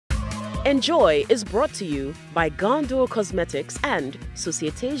Enjoy is brought to you by Gondor Cosmetics and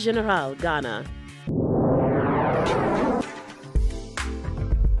Société Générale Ghana.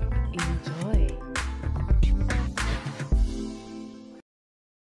 Enjoy.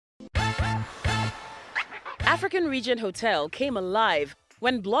 African Region Hotel came alive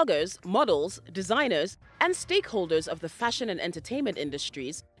when bloggers, models, designers, and stakeholders of the fashion and entertainment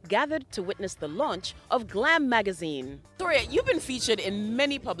industries gathered to witness the launch of Glam magazine. Victoria, you've been featured in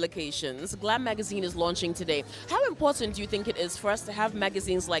many publications. Glam magazine is launching today. How important do you think it is for us to have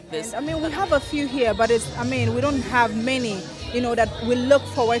magazines like this? We have a few here, but we don't have many, that we look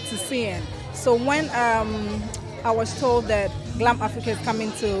forward to seeing. So when I was told that Glam Africa is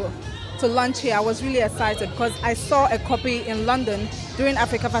coming to launch here, I was really excited because I saw a copy in London during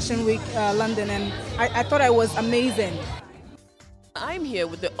Africa Fashion Week London, and I thought it was amazing. I'm here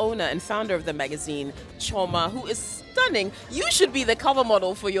with the owner and founder of the magazine, Choma, who is stunning. You should be the cover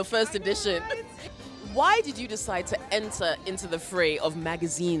model for your first edition. Why did you decide to enter into the fray of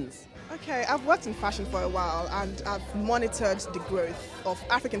magazines? Okay, I've worked in fashion for a while and I've monitored the growth of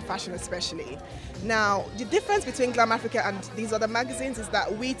African fashion especially. Now, the difference between Glam Africa and these other magazines is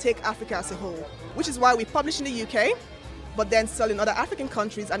that we take Africa as a whole, which is why we publish in the UK, but then sell in other African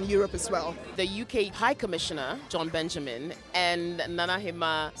countries and Europe as well. The UK High Commissioner, John Benjamin, and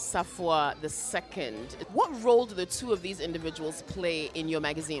Nanahima Safwa II. What role do the two of these individuals play in your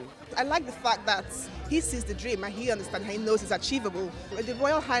magazine? I like the fact that he sees the dream and he understands, he knows it's achievable. The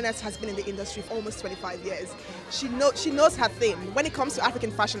Royal Highness has been in the industry for almost 25 years. She knows her thing. When it comes to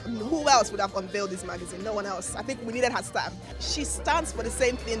African fashion, who else would have unveiled this magazine? No one else. I think we needed her staff. She stands for the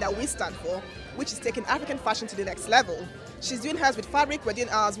same thing that we stand for, which is taking African fashion to the next level. She's doing hers with fabric, we're doing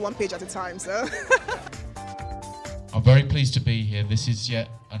ours one page at a time, so. I'm very pleased to be here. This is yet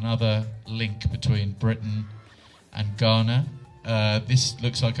another link between Britain and Ghana. This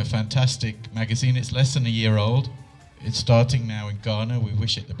looks like a fantastic magazine. It's less than a year old. It's starting now in Ghana. We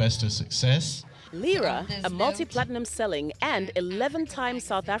wish it the best of success. Lyra, a multi-platinum selling and 11-time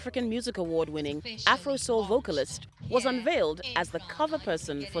South African Music Award winning Afro soul vocalist, was unveiled as the cover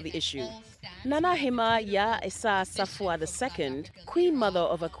person for the issue. Nanahima Ya Issa Safwa II, Queen Mother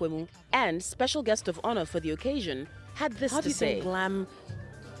of Akwemu and special guest of honor for the occasion, had this to say. How do you think Glam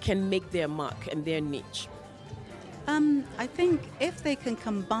can make their mark and their niche? I think if they can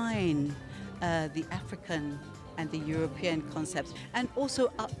combine the African and the European concepts, and also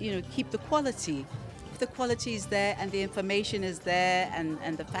keep the quality. If the quality is there and the information is there,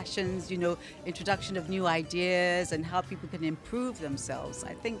 and the fashions, introduction of new ideas and how people can improve themselves,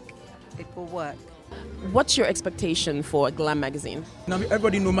 I think it will work. What's your expectation for Glam magazine? Now,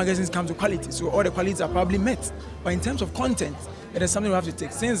 everybody knows magazines come to quality, so all the qualities are probably met. But in terms of content, it is something we have to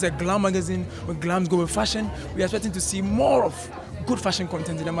take. Since the Glam magazine, when Glams go with fashion, we are expecting to see more of good fashion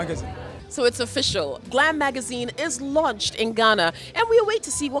content in the magazine. So it's official. Glam magazine is launched in Ghana, and we await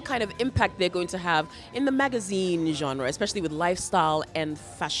to see what kind of impact they're going to have in the magazine genre, especially with lifestyle and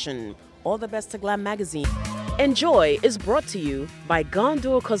fashion. All the best to Glam magazine. Enjoy is brought to you by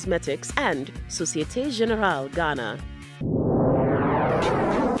Gondor Cosmetics and Société Générale Ghana.